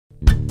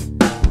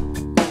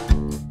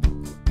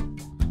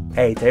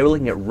Hey, today we're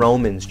looking at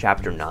Romans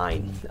chapter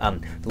 9.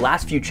 The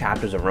last few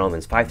chapters of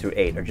Romans, 5 through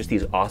 8, are just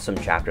these awesome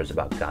chapters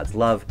about God's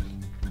love,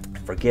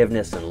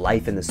 forgiveness, and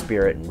life in the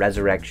Spirit, and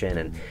resurrection,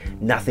 and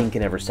nothing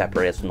can ever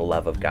separate us from the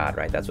love of God,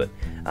 right? That's what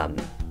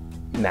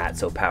Matt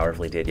so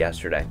powerfully did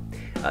yesterday.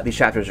 These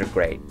chapters are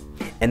great.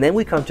 And then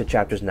we come to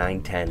chapters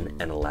 9, 10,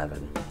 and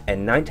 11.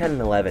 And 9, 10,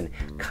 and 11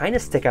 kind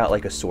of stick out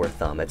like a sore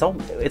thumb. It's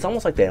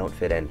almost like they don't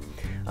fit in.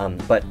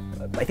 But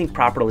I think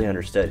properly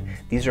understood,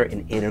 these are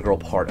an integral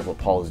part of what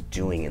Paul is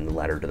doing in the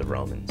letter to the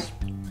Romans.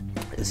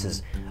 This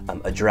is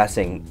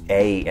addressing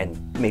a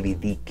and maybe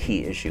the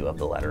key issue of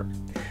the letter.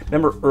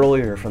 Remember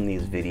earlier from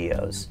these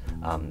videos,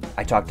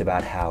 I talked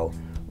about how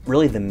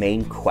really the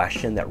main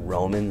question that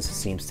Romans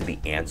seems to be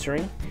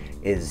answering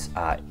is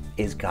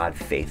God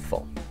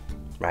faithful,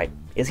 right?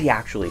 Is he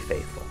actually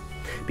faithful?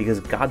 Because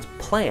God's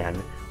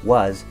plan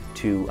was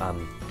to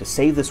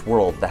save this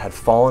world that had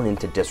fallen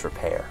into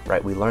disrepair,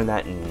 right? We learned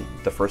that in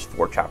the first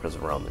 4 chapters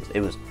of Romans.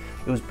 It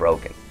was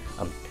broken.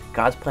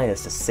 God's plan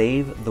is to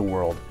save the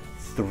world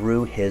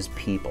through his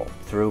people,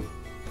 through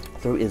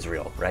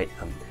Israel, right?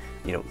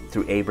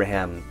 Through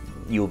Abraham,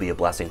 you will be a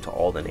blessing to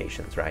all the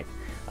nations, right?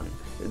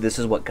 This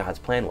is what God's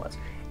plan was.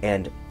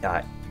 And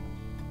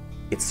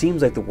it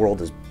seems like the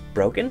world is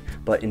broken,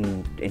 but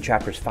in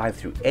chapters 5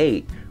 through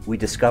 8, we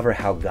discover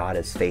how God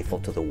is faithful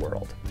to the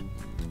world.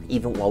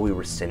 Even while we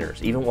were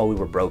sinners, even while we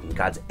were broken,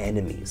 God's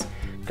enemies,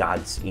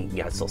 God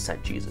still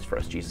sent Jesus for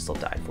us. Jesus still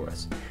died for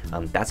us.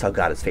 That's how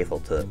God is faithful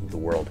to the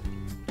world.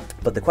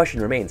 But the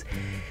question remains,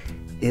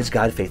 is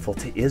God faithful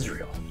to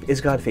Israel?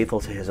 Is God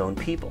faithful to his own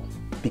people?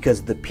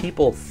 Because the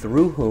people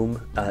through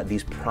whom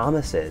these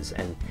promises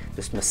and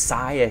this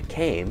Messiah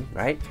came,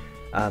 right?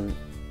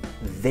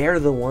 They're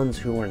the ones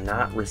who are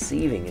not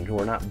receiving and who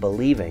are not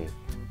believing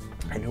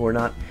and who are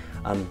not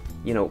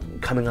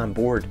coming on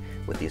board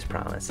with these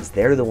promises.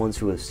 They're the ones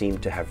who seem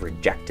to have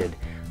rejected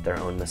their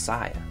own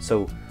Messiah.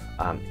 So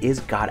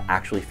is God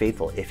actually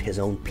faithful if his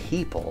own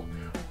people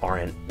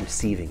aren't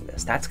receiving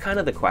this? That's kind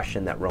of the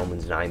question that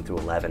Romans 9 through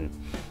 11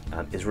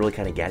 is really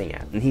kind of getting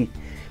at. And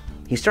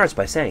he starts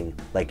by saying,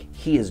 like,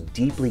 he is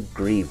deeply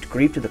grieved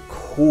to the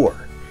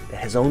core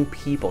that his own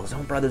people, his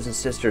own brothers and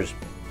sisters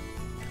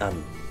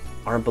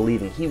aren't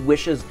believing. He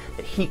wishes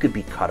that he could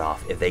be cut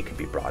off if they could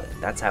be brought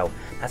in. That's how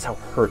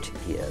hurt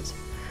he is.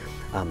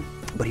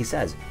 But he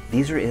says,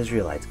 these are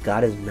Israelites.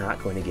 God is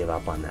not going to give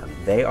up on them.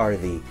 They are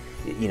the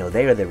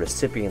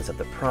recipients of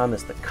the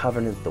promise, the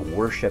covenant, the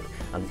worship.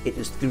 It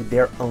is through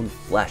their own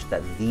flesh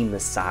that the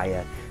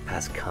Messiah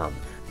has come.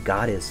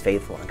 God is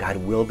faithful, and God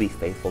will be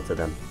faithful to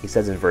them. He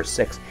says in verse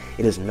 6,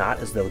 it is not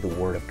as though the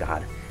word of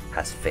God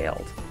has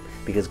failed,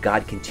 because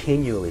God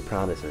continually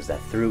promises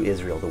that through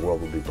Israel the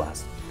world will be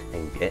blessed.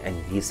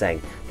 And he's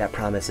saying that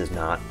promise is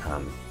not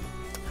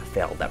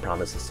failed. That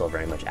promise is still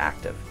very much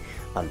active.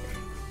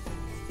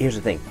 Here's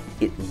the thing.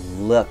 It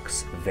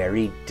looks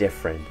very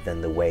different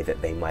than the way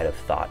that they might have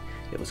thought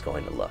it was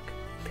going to look.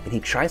 And he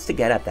tries to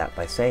get at that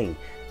by saying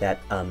that,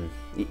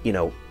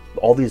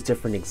 all these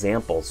different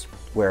examples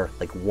where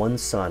like one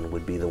son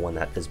would be the one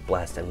that is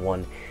blessed and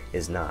one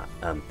is not.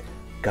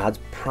 God's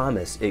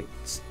promise, it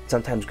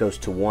sometimes goes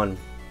to one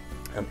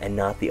and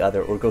not the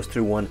other, or goes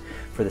through one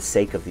for the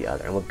sake of the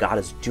other. And what God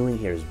is doing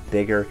here is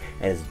bigger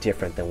and is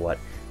different than what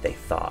they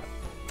thought.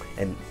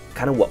 And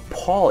kind of what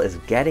Paul is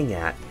getting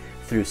at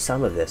through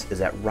some of this is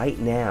that right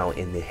now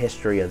in the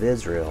history of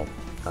Israel,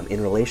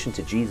 in relation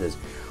to Jesus,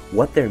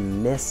 what they're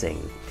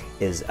missing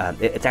is,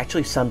 it's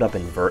actually summed up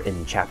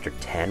in chapter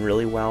 10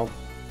 really well.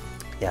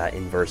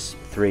 In verse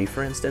 3,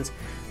 for instance,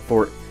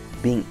 for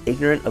being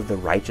ignorant of the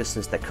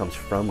righteousness that comes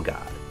from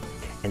God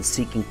and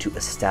seeking to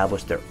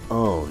establish their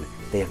own,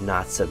 they have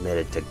not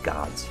submitted to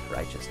God's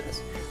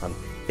righteousness.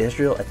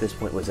 Israel at this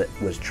point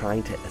was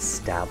trying to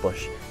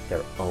establish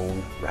their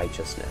own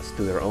righteousness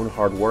through their own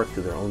hard work,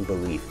 through their own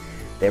belief.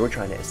 They were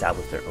trying to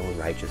establish their own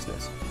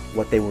righteousness.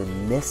 What they were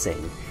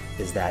missing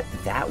is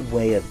that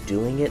way of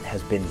doing it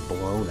has been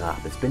blown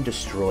up. It's been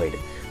destroyed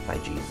by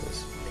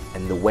Jesus.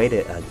 And the way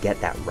to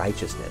get that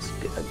righteousness,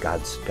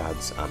 God's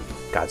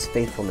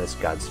faithfulness,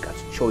 God's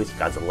choice,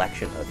 God's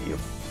election of you,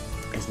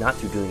 is not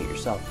through doing it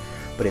yourself,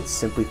 but it's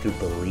simply through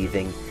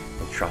believing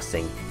and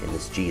trusting in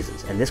this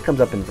Jesus. And this comes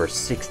up in verse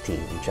 16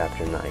 in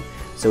chapter 9.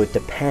 So it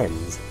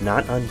depends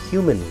not on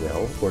human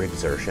will or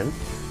exertion,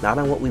 not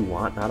on what we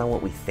want, not on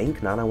what we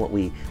think, not on what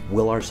we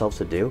will ourselves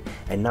to do,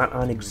 and not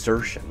on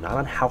exertion, not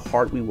on how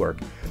hard we work,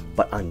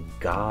 but on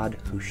God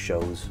who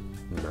shows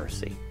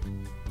mercy.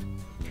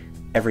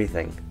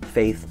 Everything,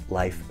 faith,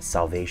 life,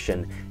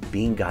 salvation,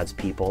 being God's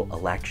people,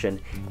 election,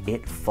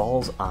 it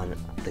falls on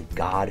the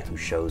God who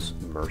shows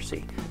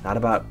mercy. Not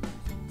about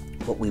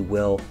what we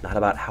will, not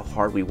about how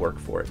hard we work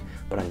for it,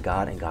 but on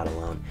God and God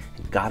alone.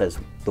 And God is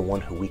the one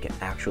who we can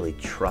actually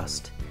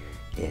trust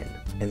in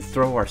and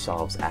throw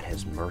ourselves at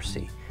his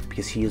mercy,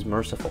 because he is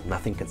merciful.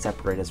 Nothing can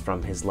separate us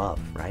from his love,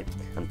 right?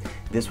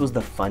 This was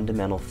the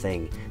fundamental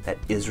thing that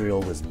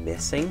Israel was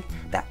missing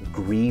that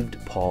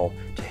grieved Paul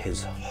to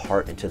his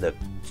heart and to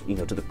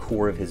the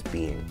core of his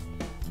being.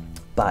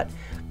 But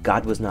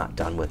God was not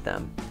done with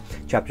them.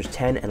 Chapters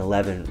 10 and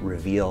 11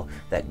 reveal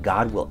that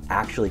God will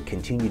actually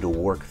continue to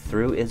work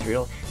through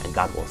Israel, and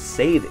God will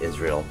save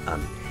Israel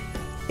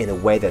in a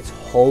way that's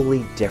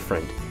wholly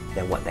different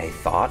than what they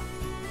thought.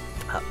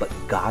 But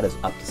God is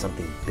up to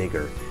something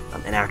bigger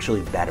and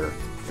actually better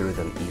through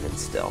them even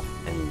still.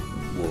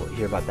 And we'll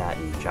hear about that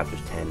in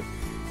chapters 10